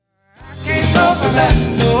for that.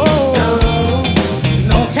 No,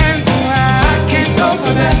 no can do. I can't go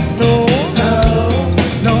for that. No,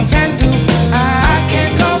 no can do. I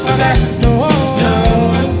can't go for that. No,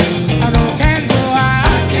 I don't can do.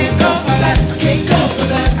 I can't go for that. I can't go for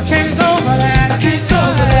that. I can't go for that. I can't go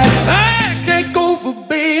for that. I can't go for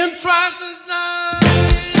being trousers now.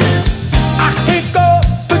 I can't go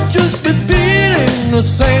for just repeating the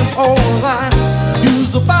same old line.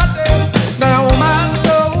 Use the body now my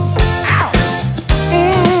soul.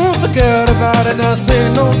 Forget about it now.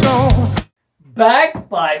 Say no, no. Back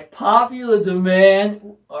by popular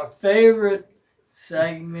demand, our favorite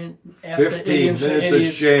segment after 15 Idioms for minutes of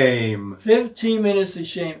Idiots. shame. 15 minutes of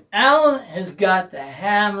shame. Alan has got the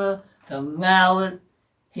hammer, the mallet.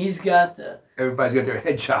 He's got the Everybody's got their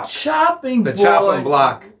head chopped. chopping The board. chopping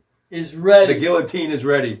block. Is ready. The guillotine is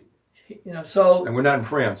ready. You know, so And we're not in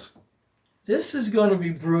France. this is going to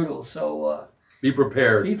be brutal. So Be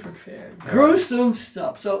prepared. be prepared. Gruesome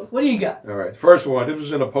stuff. So what do you got? All right. First one. This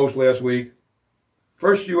was in a post last week.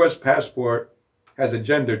 First U.S. passport has a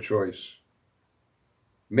gender choice.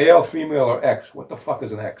 Male, female, or X. What the fuck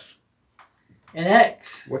is an X? An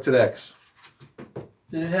X. What's an X?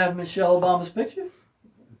 Did it have Michelle Obama's picture?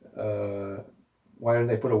 Why didn't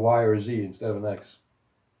they put a Y or a Z instead of an X?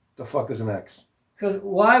 The fuck is an X? Because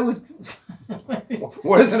why would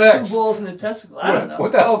What is an X? two balls in a testicle? I don't know.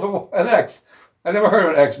 What the hell is an X? I never heard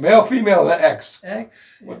of an X. Male, female, and an X.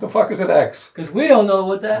 X. What the fuck is an X? Because we don't know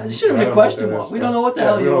what that. It should have been a question mark. We don't know what the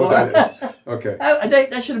hell we you don't know are. what that is. Okay. I think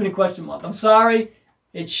that should have been a question mark. I'm sorry.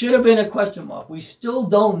 It should have been a question mark. We still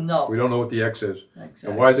don't know. We don't know what the X is. Exactly.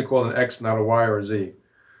 And why is it called an X, not a Y or a Z?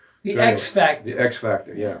 The So X anyway, factor. The X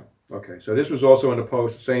factor, yeah. Okay, so this was also in the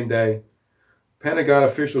post the same day. Pentagon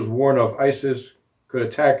officials warn of ISIS could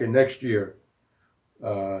attack it next year.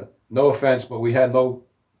 No offense, but we had no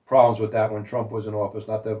problems with that when Trump was in office.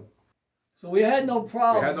 So we had no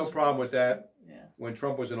problem. We had no problem with that Yeah. when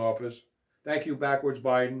Trump was in office. Thank you, backwards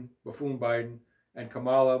Biden, buffoon Biden, and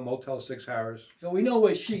Kamala, Motel 6 Harris. So we know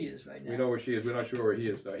where she is right now. We know where she is. We're not sure where he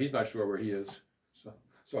is, though. He's not sure where he is.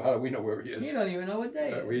 So how do we know where he is? You don't even know what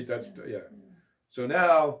day. it is. Yeah. So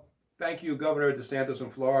now, thank you, Governor DeSantis in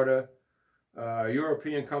Florida. A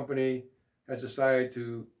European company has decided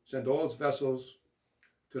to send all its vessels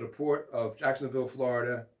to the port of Jacksonville,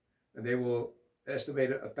 Florida, and they will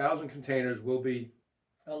estimate 1,000 containers will be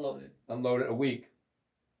unloaded a week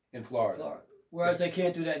in Florida. Whereas they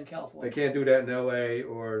can't do that in California. They can't do that in L.A.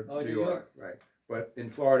 or New York. Right. But in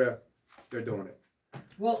Florida, they're doing it.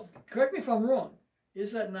 Well, correct me if I'm wrong.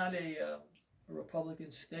 Is that not a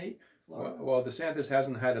Republican state? Well, DeSantis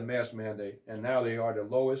hasn't had a mask mandate, and now they are the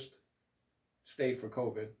lowest state for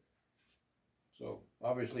COVID. So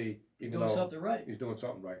obviously, even though something right. He's doing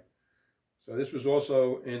something right. So this was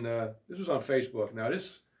also this was on Facebook. Now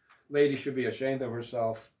this lady should be ashamed of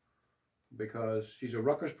herself because she's a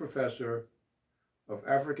Rutgers professor of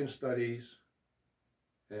African studies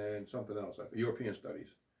and something else, European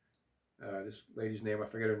studies. This lady's name, I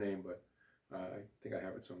forget her name, but I think I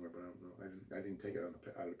have it somewhere, but I don't know. I didn't take it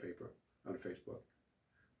out of the paper, out of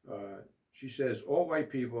Facebook. She says all white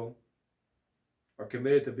people are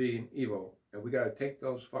committed to being evil, and we got to take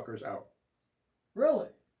those fuckers out. Really?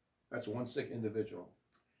 That's one sick individual.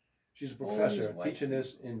 She's a professor teaching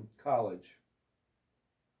this in college.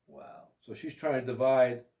 Wow. So she's trying to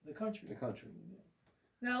divide the country.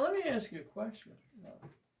 Now, let me ask you a question.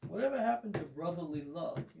 Whatever happened to brotherly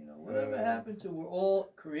love? Whatever happened to we're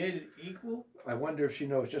all created equal? I wonder if she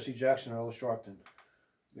knows Jesse Jackson or Al Sharpton,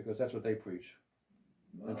 because that's what they preach.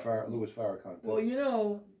 And Louis Farrakhan.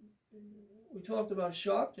 Well, we talked about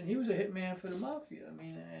Sharpton. He was a hitman for the mafia. I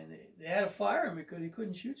mean, and they had to fire him because he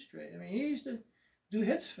couldn't shoot straight. I mean, he used to do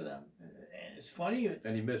hits for them. And it's funny.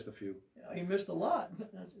 And he missed a few. He missed a lot.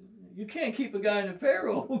 You can't keep a guy in the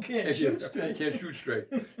payroll who can't shoot straight. Can't shoot straight.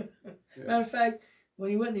 Yeah. Matter of fact, when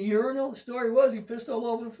he went in the urinal, the story was he pissed all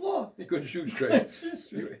over the floor. He couldn't shoot straight.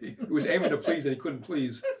 He was aiming to please and he couldn't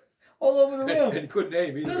please. All over the rim. And he couldn't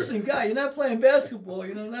aim either. Listen, guy, you're not playing basketball.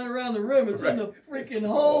 Not around the rim. It's in the freaking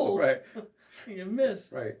hole. Right. You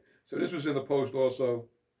missed. Right. So this was in the Post also.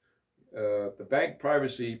 The bank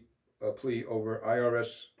privacy plea over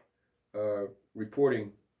IRS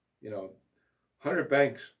reporting, 100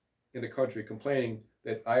 banks in the country complaining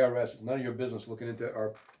that IRS is none of your business looking into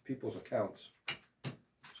our people's accounts.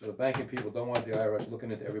 So the banking people don't want the IRS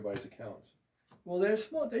looking into everybody's accounts. Well, they're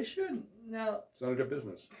smart. They shouldn't. Now, it's none of their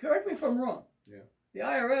business. Correct me if I'm wrong. Yeah. The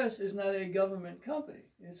IRS is not a government company.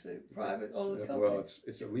 It's a private-owned company. Well,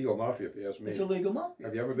 it's a legal mafia, if you ask me. It's a legal mafia.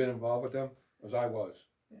 Have you ever been involved with them? As I was.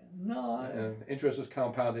 No, and interest is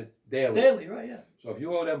compounded daily. daily, right? Yeah, So if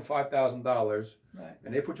you owe them $5,000 right.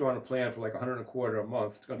 and they put you on a plan for like 125 a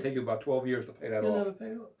month, it's going to take you about 12 years to pay that You'll off. never pay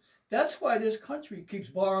it off. That's why this country keeps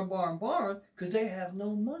borrowing, because they have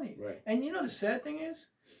no money. Right. And you know the sad thing is,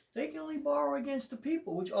 they can only borrow against the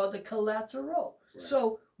people, which are the collateral. Right.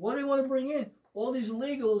 So what do they want to bring in? All these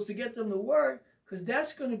illegals to get them to work, because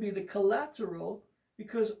that's going to be the collateral.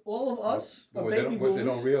 Because all of us But are what baby they don't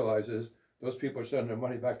boomers. realize is those people are sending their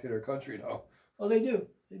money back to their country now. Oh, they do.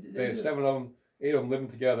 They They do. 7 of them, 8 of them living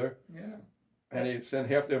together, Yeah. and they send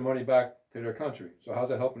half their money back to their country. So how's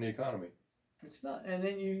that helping the economy? It's not. And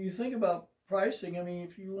then you think about pricing. I mean,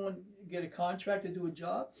 if you want to get a contract to do a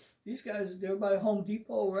job, these guys, they're by Home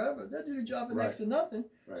Depot or wherever, they'll do the job for Right. next to nothing.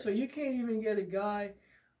 Right. So you can't even get a guy,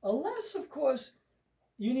 unless, of course,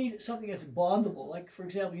 you need something that's bondable. Like, for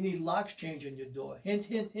example, you need locks changed on your door. Hint,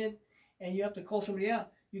 hint, hint. And you have to call somebody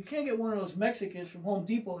out. You can't get one of those Mexicans from Home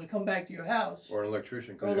Depot to come back to your house. Or an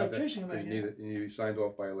electrician. Or you have to- electrician, 'cause right, you need it. You need to be signed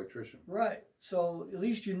off by an electrician. Right. So at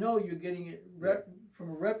least you know you're getting it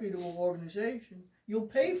from a reputable organization. You'll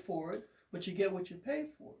pay for it, but you get what you pay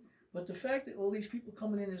for. But the fact that all these people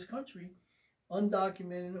coming in this country,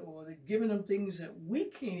 undocumented, or they're giving them things that we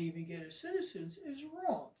can't even get as citizens is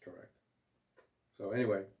wrong. Correct. So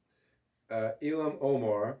anyway, Ilham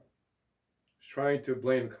Omar is trying to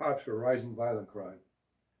blame cops for rising violent crime.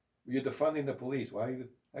 You're defunding the police. How are you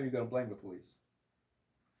going to blame the police?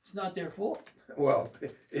 It's not their fault. Well,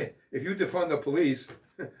 if you defund the police,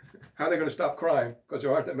 how are they going to stop crime? Because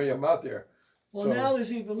there aren't that many of them out there. Well, So- now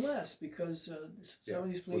there's even less because Yeah, some of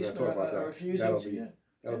these we're gonna policemen talk about are that. refusing That'll to. be- Yeah.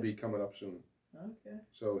 That'll be coming up soon. Okay.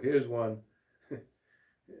 So here's one.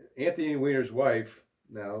 Anthony Weiner's wife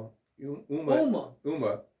now, Uma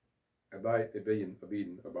Abedin,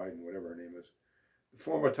 whatever her name is, the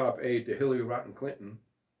former top aide to Hillary Rotten Clinton.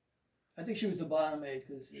 I think she was the bottom aide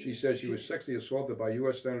because She says she was sexually assaulted by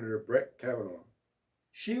U.S. Senator Brett Kavanaugh.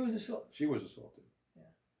 She was assaulted. She was assaulted. Yeah.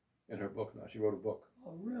 In her book now, she wrote a book.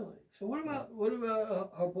 Oh, really? So what about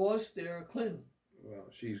her boss there, Clinton? Well,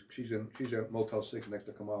 she's at Motel 6 next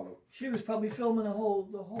to Kamala. She was probably filming the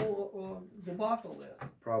whole debacle there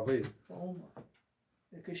Probably. for Uma,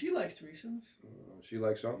 because she likes threesomes. She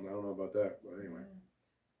likes something. I don't know about that, but anyway.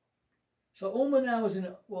 So Uma now is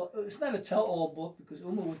it's not a tell-all book because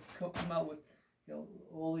Uma would come out with,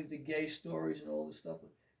 all the gay stories and all this stuff.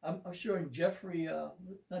 I'm sure Jeffrey,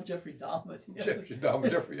 not Jeffrey Dahmer.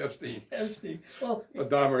 Jeffrey Epstein. Epstein. Well,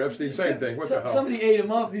 Dahmer, Epstein, same thing. What the hell? Somebody ate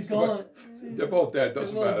him up. He's gone. They're both dead.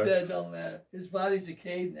 Doesn't They're both matter. dead. Don't matter. His body's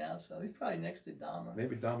decayed now, so he's probably next to Dahmer.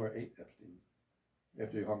 Maybe Dahmer ate Epstein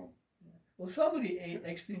after he hung him. Well, somebody ate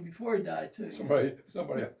Epstein before he died too. Somebody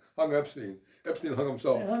hung Epstein. Epstein hung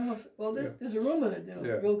himself. Yeah, hung him up- well, there's a rumor that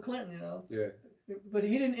Yeah. Bill Clinton, Yeah. but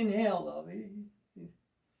he didn't inhale though.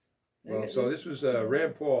 Well, so this was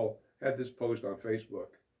Rand Paul had this post on Facebook.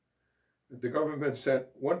 The government sent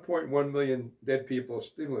 1.1 million dead people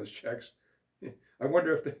stimulus checks. I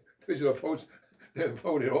wonder if these are the votes that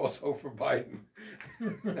voted also for Biden.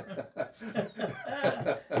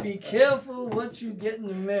 Be careful what you get in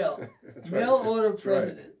the mail. That's Mail right. Order That's right.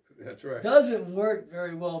 president That's right. doesn't work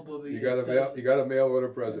very well, Bobby. You got a mail order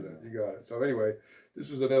president. You got it. So anyway, this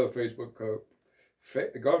is another Facebook quote.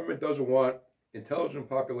 The government doesn't want intelligent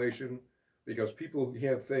population because people who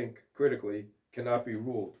can't think critically cannot be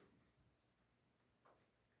ruled.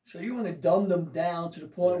 So you want to dumb them down to the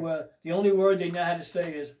point Right. where the only word they know how to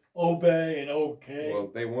say is obey and okay. Well,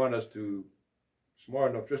 they want us to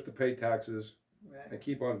smart enough just to pay taxes Right. and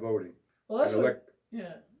keep on voting Well, that's and what, elect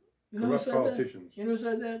yeah. You know who corrupt said politicians. that? You know who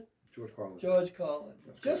said that? George Carlin. George Carlin.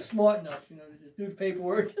 That's Just correct. smart enough, to just do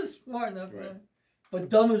paperwork. Just smart enough, Right. But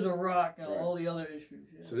dumb as a rock on Right. all the other issues.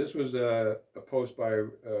 Yeah. So this was a post by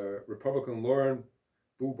Republican Lauren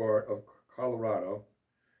Boebert of Colorado.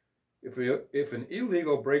 If an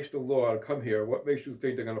illegal breaks the law to come here, what makes you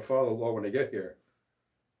think they're going to follow the law when they get here?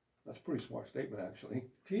 That's a pretty smart statement, actually.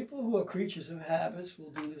 People who are creatures of habits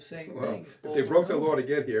will do the same Well, thing. if they broke the law to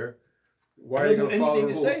get here, why are They'll they going do to follow the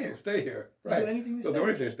anything to rules stay here. to stay here? They'll Right. do anything to They'll stay do here.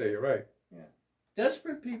 anything to stay here, right?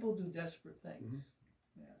 Desperate people do desperate things.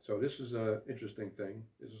 Mhm. So this is an interesting thing.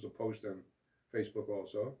 This is a post on Facebook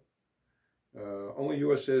also. Only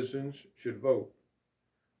U.S. citizens should vote.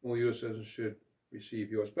 Only U.S. citizens should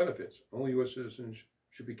receive U.S. benefits. Only U.S. citizens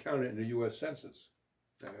should be counted in the U.S. Census.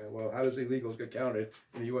 Well, how does illegals get counted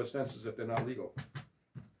in the U.S. Census if they're not legal?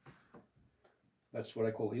 That's what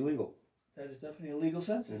I call illegal. That is definitely a legal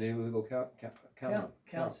census. An illegal Counts not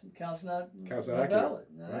Counts not not accurate. valid,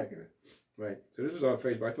 not Right. accurate. Right. So this is on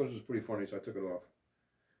Facebook. I thought this was pretty funny, so I took it off.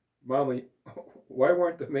 Mommy, why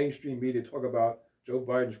weren't the mainstream media talking about Joe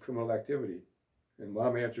Biden's criminal activity? And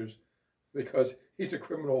mom answers, because he's a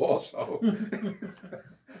criminal also.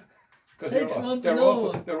 Because Takes one to know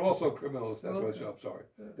one. they're also criminals. That's what Okay. I'm sorry.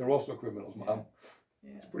 They're also criminals, mom.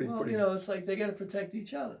 Yeah. pretty- well, pretty- you know, it's like they got to protect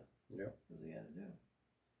each other. Yeah. That's what they got to do.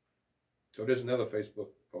 So there's another Facebook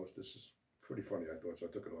post. This is pretty funny, I thought, so I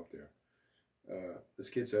took it off there. This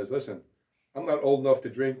kid says, listen, I'm not old enough to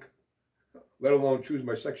drink, let alone choose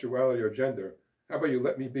my sexuality or gender. How about you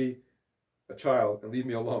let me be a child and leave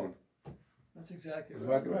me alone? That's exactly right.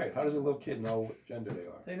 Exactly right. How does a little kid know what gender they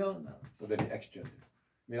are? They don't know. Or they're the X gender.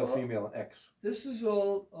 Male, Well, female, and X. This is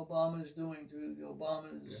all Obama's doing to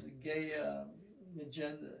Obama's gay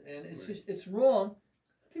agenda, and it's Right. just, it's wrong.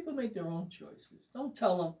 People make their own choices. Don't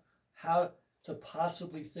tell them how to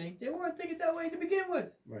possibly think. They weren't thinking that way to begin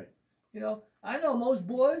with. Right. You know, I know most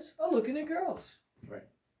boys are looking at girls.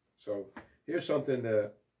 So here's something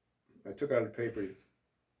that I took out of the paper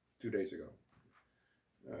 2 days ago.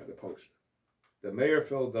 The Post. The mayor of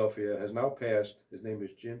Philadelphia has now passed, his name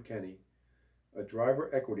is Jim Kenney, a driver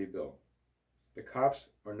equity bill. The cops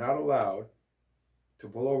are not allowed to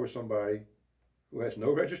pull over somebody who has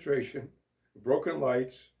no registration, broken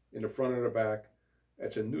lights in the front or the back.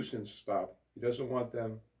 That's a nuisance stop. He doesn't want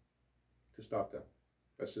them to stop them.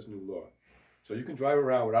 That's his new law. So you can drive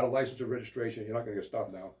around without a license or registration. You're not going to get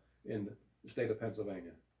stopped now in the state of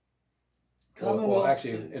Pennsylvania. Well, Commonwealth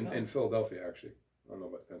actually, state, in Philadelphia, actually. I don't know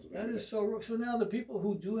about that Pennsylvania. is so. So now the people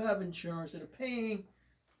who do have insurance that are paying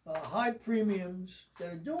high premiums,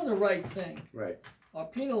 that are doing the right thing, Right. are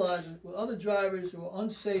penalized with other drivers who are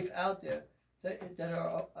unsafe out there that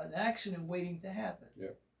are an accident waiting to happen.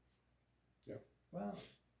 Yep. Yep. Wow.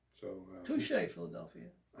 So. Touche, Philadelphia.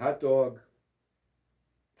 Hot dog.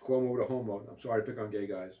 Cuomo the homo. I'm sorry to pick on gay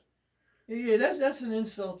guys. Yeah, that's an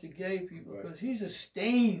insult to gay people Right. because he's a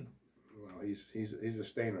stain. Well, he's a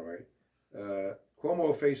stain, all right.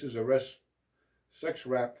 Cuomo faces arrest. Sex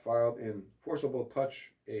rap filed in forcible touched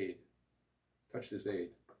his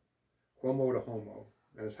aide. Cuomo the homo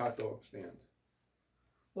and his hot dog stand.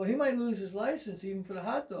 Well, he might lose his license even for the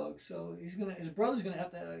hot dog, so his brother's gonna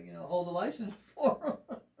have to hold the license for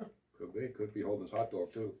him. Could be holding his hot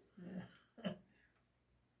dog too. Yeah.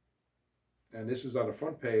 And this is on the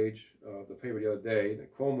front page of the paper the other day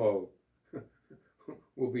that Cuomo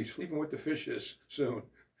will be sleeping with the fishes soon.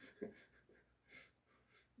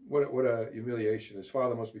 What a humiliation. His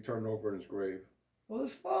father must be turned over in his grave. Well,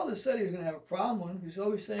 his father said he was gonna have a problem with him. He's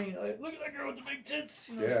always saying, "Look at that girl with the big tits."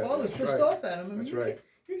 Yeah, his father's that's pissed right. off at him. I mean, That's you right.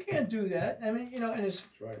 You can't do that. I mean, and That's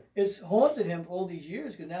right. it's haunted him for all these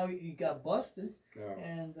years because now he got busted, No.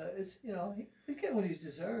 and it's he's getting what he's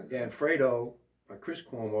deserved. Yeah, and Fredo, Chris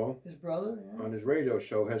Cuomo, His brother. Yeah. on his radio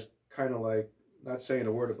show has kind of like not saying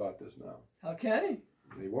a word about this now. How can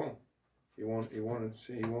he? He won't. He won't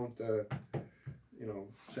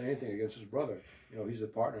say anything against his brother. He's a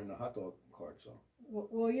partner in the hot dog cart, so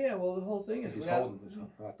Well, yeah. Well, the whole thing is he's without- holding his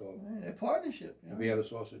hot dog. Yeah, a partnership. To be out of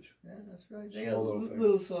sausage. Yeah, that's right. They Small got little thing.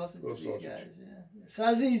 little sausage. Little These sausage. guys. Yeah.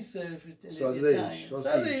 Sausage. Italian. Sausage.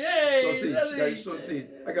 Sausage. Hey, Sausage. You got your sausage.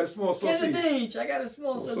 I got a small sausage. Quesadilla. I got a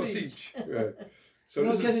small Sausage. sausage. Right. So You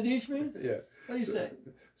know this what is, quesadilla means? yeah. What do you So- say?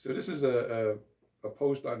 So this is a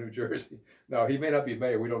post on New Jersey. Now he may not be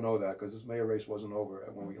mayor. We don't know that because this mayor race wasn't over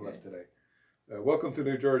when we Okay. left today. Welcome to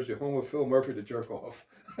New Jersey, home of Phil Murphy, the jerk off.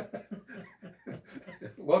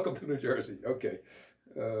 Welcome to New Jersey. Okay.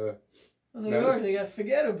 Well, New Now York, this- they got to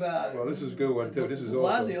forget about it. Well, this is a good one, too. This is De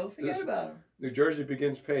also- Blasio, forget this- about him. New Jersey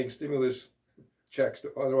begins paying stimulus checks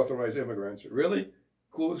to unauthorized immigrants. Really?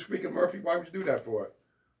 Clueless freaking Murphy, why would you do that for?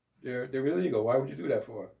 They're illegal. Why would you do that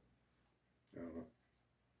for? I don't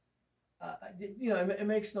know. It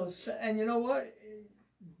makes no sense. And you know what?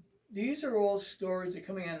 These are all stories that are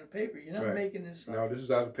coming out of the paper. You're not Right. making this up. Now, this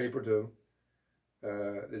is out of the paper too.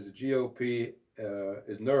 There's the GOP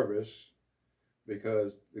is nervous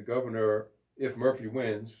because the governor, if Murphy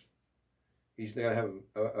wins, he's going to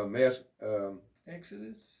have a mask,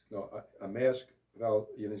 Exodus. a mask. Well,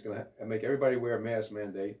 he's going to make everybody wear a mask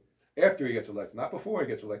mandate after he gets elected, not before he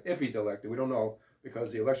gets elected. If he's elected, we don't know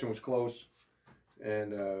because the election was close,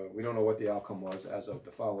 and we don't know what the outcome was as of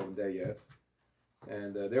the following day yet.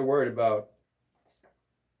 And they're worried about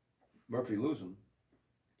Murphy losing.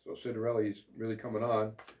 So Citarelli's really coming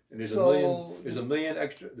on, and there's a million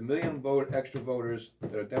extra voters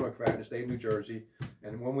that are Democrat in the state of New Jersey.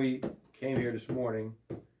 And when we came here this morning,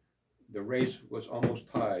 the race was almost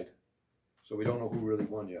tied, so we don't know who really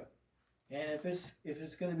won yet. And if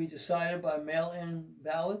it's going to be decided by mail-in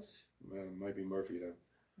ballots, It might be Murphy then.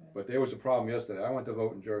 But there was a problem yesterday. I went to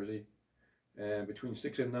vote in Jersey, and between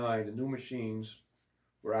 6 and 9, the new machines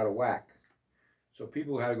were out of whack. So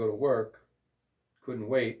people who had to go to work couldn't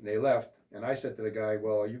wait, and they left. And I said to the guy,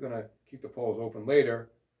 well, are you going to keep the polls open later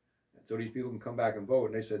so these people can come back and vote?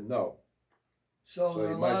 And they said no. So, So there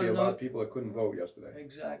there are might be a lot no- of people that couldn't vote yesterday.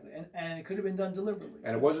 exactly, and it could have been done deliberately.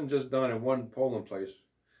 And it too. wasn't just done in one polling place.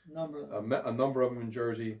 Number of A number of them in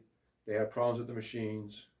Jersey, they had problems with the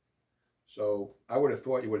machines. So I would have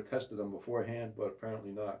thought you would have tested them beforehand, but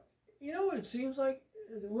apparently not. You know what it seems like?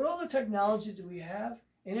 With all the technology that we have,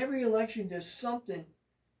 in every election there's something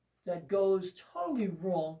that goes totally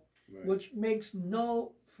wrong, Right. which makes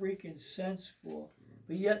no freaking sense for,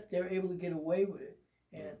 but yet they're able to get away with it.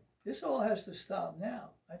 And this all has to stop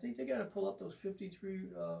now. I think they got to pull up those 53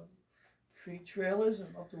 feet trailers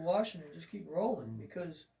and up to Washington and just keep rolling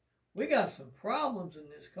because we got some problems in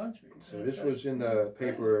this country. So this was in the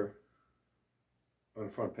paper on the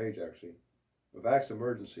front page, actually. The vax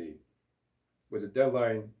emergency with a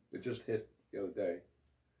deadline that just hit the other day.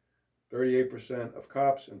 38% of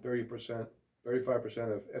cops and 35%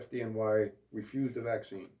 of FDNY refused the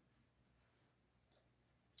vaccine.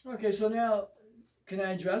 Okay, so now, can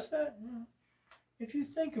I address that? Yeah. If you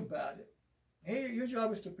think about it, hey, your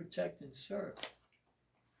job is to protect and serve.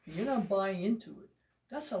 And you're not buying into it.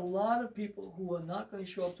 That's a lot of people who are not going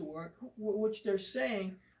to show up to work, which they're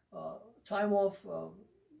saying time off, no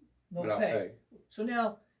Without pay. So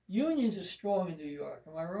now, unions are strong in New York,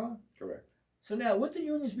 am I wrong? Correct. So now, with the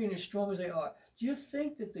unions being as strong as they are, do you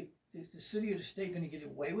think that the city or the state going to get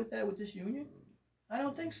away with that with this union? I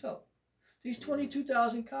don't think so. These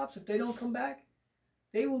 22,000 cops, if they don't come back,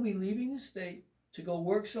 they will be leaving the state to go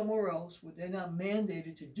work somewhere else where they're not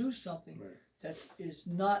mandated to do something Right. that is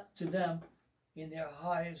not to them in their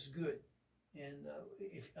highest good. And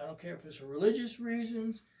if I don't care if it's for religious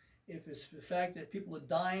reasons, if it's the fact that people are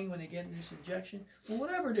dying when they get this injection, but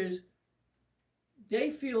whatever it is, they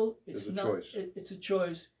feel it's There's a not. choice. It's a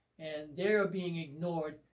choice, and they're being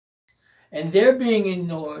ignored. And they're being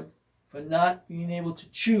ignored for not being able to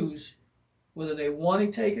choose whether they want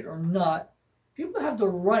to take it or not. People have the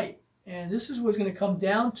right, and this is what's going to come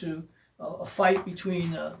down to a fight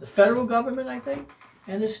between the federal government, I think,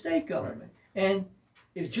 and the state government. And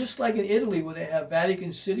it's just like in Italy where they have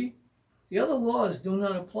Vatican City. The other laws do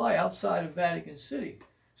not apply outside of Vatican City.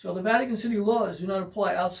 So the Vatican City laws do not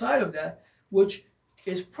apply outside of that, which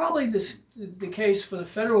is probably the case for the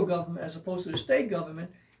federal government as opposed to the state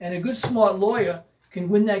government. And a good smart lawyer can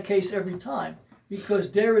win that case every time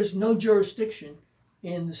because there is no jurisdiction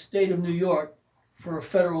in the state of New York for a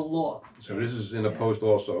federal law. So this is in the Post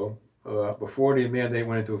also. Before the mandate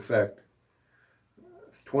went into effect,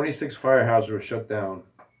 26 firehouses were shut down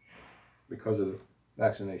because of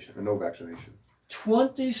vaccination or no vaccination.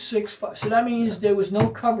 26, so that means there was no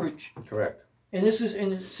coverage. Correct. And this is in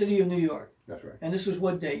the city of New York. That's right. And this was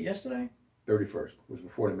what date? Yesterday? 31st was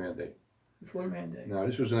before the mandate. Before the mandate. Now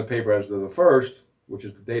this was in the paper as of the 1st, which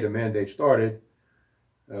is the day the mandate started.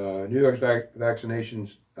 New York's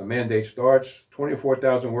vaccinations mandate starts.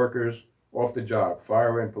 24,000 workers off the job.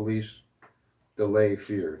 Fire and police delay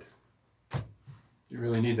feared. You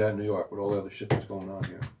really need that in New York with all the other shit that's going on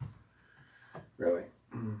here. Really.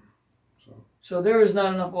 So there is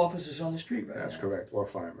not enough officers on the street right That's now. correct. Or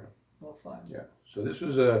firemen. Well, fine. Yeah. So this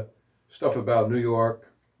was stuff about New York,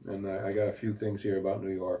 and I got a few things here about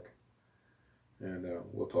New York, and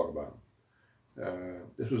we'll talk about them.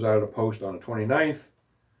 This was out of the Post on the 29th.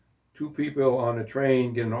 Two people on the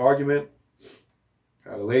train get in an argument.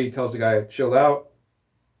 The lady tells the guy, chill out,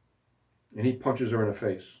 and he punches her in the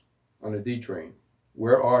face on the D train.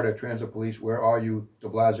 Where are the transit police? Where are you, de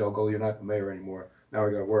Blasio? Go, you're not the mayor anymore. Now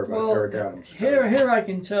we got to worry about Well, Eric Adams. here I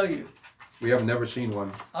can tell you, We have never seen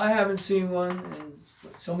one. I haven't seen one in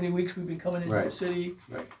so many weeks we've been coming into the Right. city,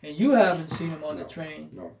 Right. and you haven't seen them on the No. train.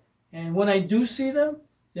 No. And when I do see them,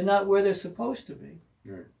 they're not where they're supposed to be.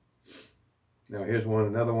 Right. Now here's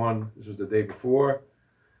another one. This was the day before.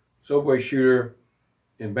 Subway shooter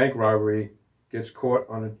in bank robbery gets caught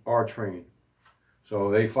on our train. So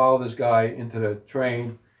they follow this guy into the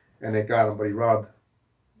train, and they got him, but he robbed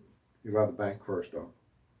the bank first, though.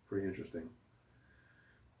 Pretty interesting.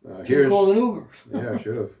 Should have called an Uber. Yeah,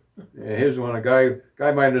 should have. Yeah, here's one. A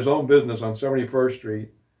guy minding his own business on 71st Street,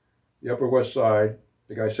 the Upper West Side.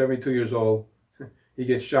 The guy's 72 years old. He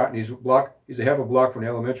gets shot, and he's a half a block from the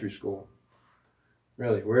elementary school.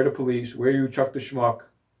 Really, where are the police? Where are you, Chuck the Schmuck?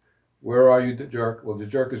 Where are you, the jerk? Well, the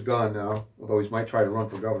jerk is gone now, although he might try to run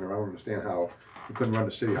for governor. I don't understand how. He couldn't run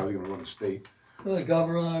the city. How's he going to run the state? The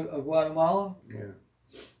governor of Guatemala. Yeah.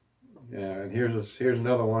 Yeah, and here's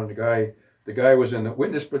another one. The guy was in a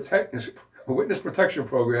witness protection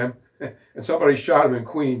program, and somebody shot him in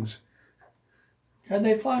Queens. How'd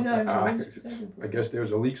they find out? I guess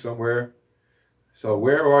there's a leak somewhere. So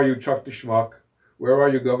where are you, Chuck the Schmuck? Where are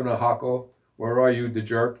you, Governor Hochul? Where are you, the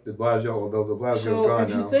jerk, de Blasio? Although de Blasio's So gone if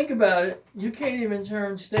now. you think about it, you can't even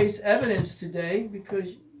turn state's evidence today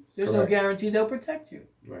because there's no Correct. guarantee they'll protect you.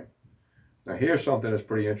 Now here's something that's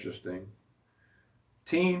pretty interesting.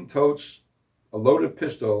 Teen totes a loaded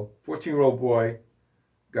pistol. 14-year-old boy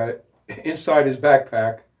got it inside his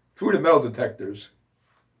backpack through the metal detectors.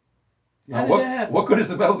 How Now, does that happen? what good is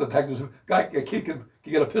the metal detectors? A kid can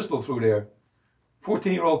get a pistol through there.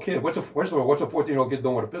 14-year-old kid. What's a 14-year-old kid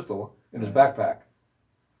doing with a pistol in his backpack?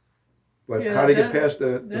 But Yeah, how to get that- past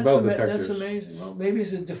the metal That's detectors? amazing. Well, maybe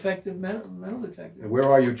it's a defective metal detector. And where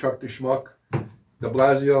are you, Chuck the Schmuck? De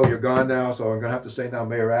Blasio, you're gone now, so I'm gonna have to say now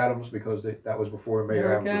Mayor Adams because that was before Mayor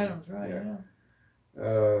Eric Adams. Adams, right? yeah.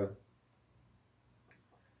 Yeah.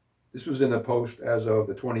 This was in the Post as of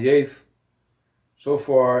the 28th. So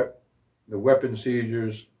far, the weapon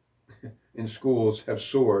seizures in schools have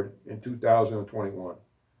soared in 2021.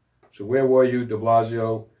 So where were you, de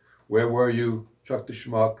Blasio? Where were you, Chuck the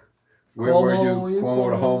Schmuck? Where were Cuomo, you,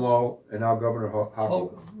 Cuomo the Homo, and now Governor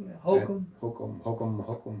Hochul?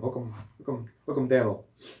 Hokum Daniel.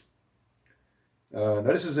 Now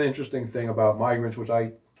this is an interesting thing about migrants, which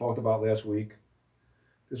I talked about last week.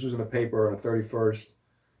 This was in the paper on the 31st.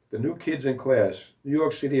 The new kids in class, New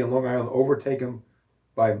York City and Long Island overtaken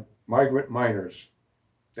by migrant minors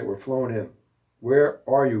that were flown in. Where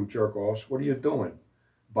are you, jerk-offs? What are you doing?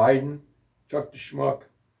 Biden, Chuck the Schmuck,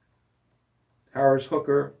 Harris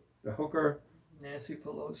Hooker, the hooker, Nancy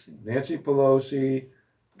Pelosi,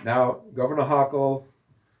 now Governor Hochul.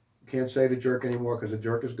 Can't say the jerk anymore because the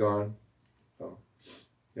jerk is gone. So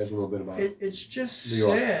there's a little bit about it. It's just New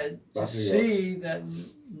York. sad to About New York. see that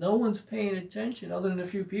no one's paying attention, other than a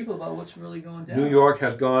few people, about what's really going down. New York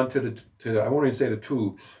has gone to the I won't even say the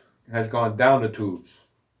tubes, has gone down the tubes.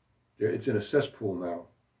 It's in a cesspool now.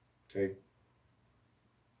 Okay.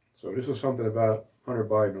 So this is something about Hunter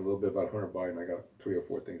Biden, a little bit about Hunter Biden. I got 3 or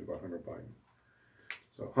 4 things about Hunter Biden.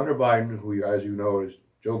 So Hunter Biden, who as you know is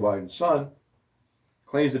Joe Biden's son,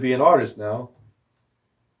 claims to be an artist now.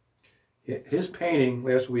 His painting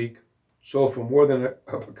last week sold for more than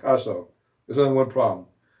a Picasso. There's only one problem.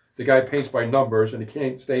 The guy paints by numbers and he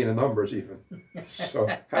can't stay in the numbers even. So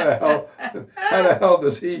how the hell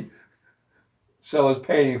does he sell his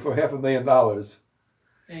painting for $500,000?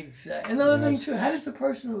 Exactly. Another thing Yes. too, how does the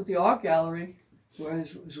person with the art gallery, where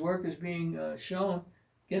his work is being shown,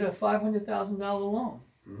 get a $500,000 loan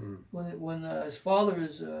when his father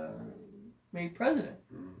is made president?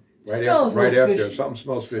 Right Smells a after, little fishy. something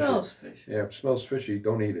smells fishy. Smells fishy. Yeah, if it smells fishy,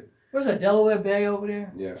 don't eat it. Where's that Delaware Bay over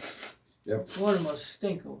there? Yeah. Water must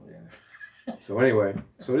stink over there. So anyway,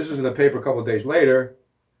 so this is in the paper a couple of days later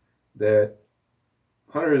that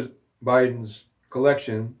Hunter Biden's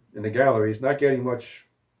collection in the gallery is not getting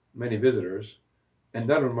many visitors, and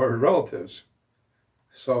none of them are relatives.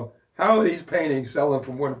 So how are these paintings selling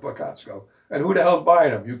for more than Picasso? And who the hell's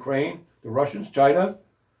buying them? Ukraine, the Russians, China,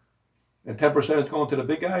 and 10% is going to the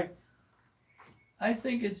big guy. I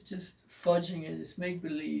think it's just fudging it. It's make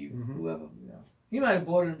believe. Mhm. Whoever, he might have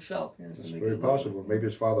bought it himself. It's to make very it look possible. Maybe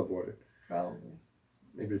his father bought it. Probably.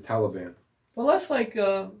 Maybe the Taliban. Well, that's like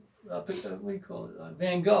what do you call it?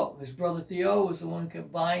 Van Gogh. His brother Theo was the one who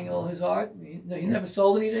kept buying all his art. He never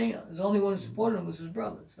sold anything. The only one who supported him was his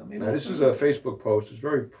brother. So maybe Now that's this is a Facebook post. It's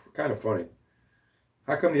very kind of funny.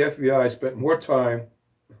 How come the FBI spent more time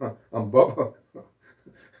on Bubba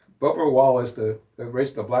Wallace, the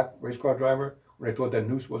black race car driver, when they thought that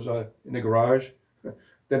noose was in the garage,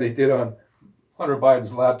 than they did on Hunter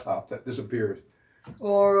Biden's laptop that disappeared?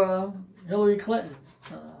 Or Hillary Clinton,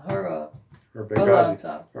 her Benghazi,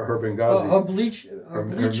 laptop, her Benghazi, her bleach her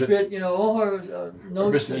bit. All her her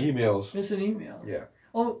notes, missing emails. missing emails. Yeah.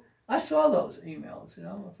 Oh, I saw those emails.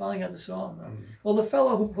 I finally got to saw them. Mm. Well, the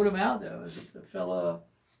fellow who put them out there was the fellow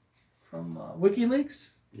from WikiLeaks.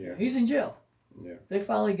 Yeah. He's in jail. Yeah. They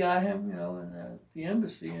finally got him, in the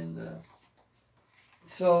embassy, and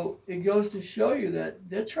so it goes to show you that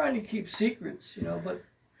they're trying to keep secrets, but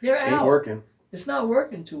they're Ain't out. working. It's not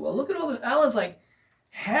working too well. Look at all the Alan's like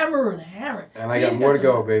hammer. And I got more to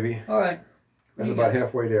go, baby. All right. That's about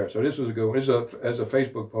halfway there. So this was a good one. This is a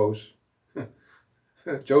Facebook post.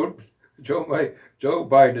 Joe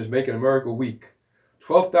Biden is making America weak.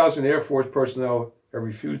 12,000 Air Force personnel have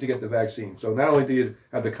refused to get the vaccine. So not only do you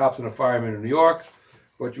have the cops and the firemen in New York,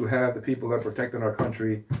 but you have the people that are protecting our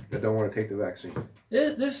country that don't want to take the vaccine.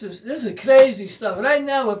 This is crazy stuff. Right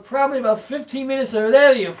now we're probably about 15 minutes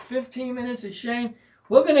already. 15 minutes of shame.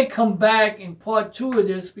 We're gonna come back in part 2 of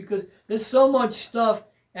this because there's so much stuff.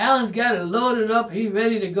 Alan's got it loaded up. He's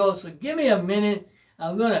ready to go. So give me a minute.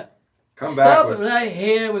 I'm gonna Come back Stop it right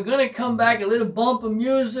here. We're going to come back, a little bump of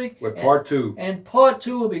music. with part 2. And part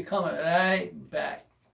 2 will be coming right back.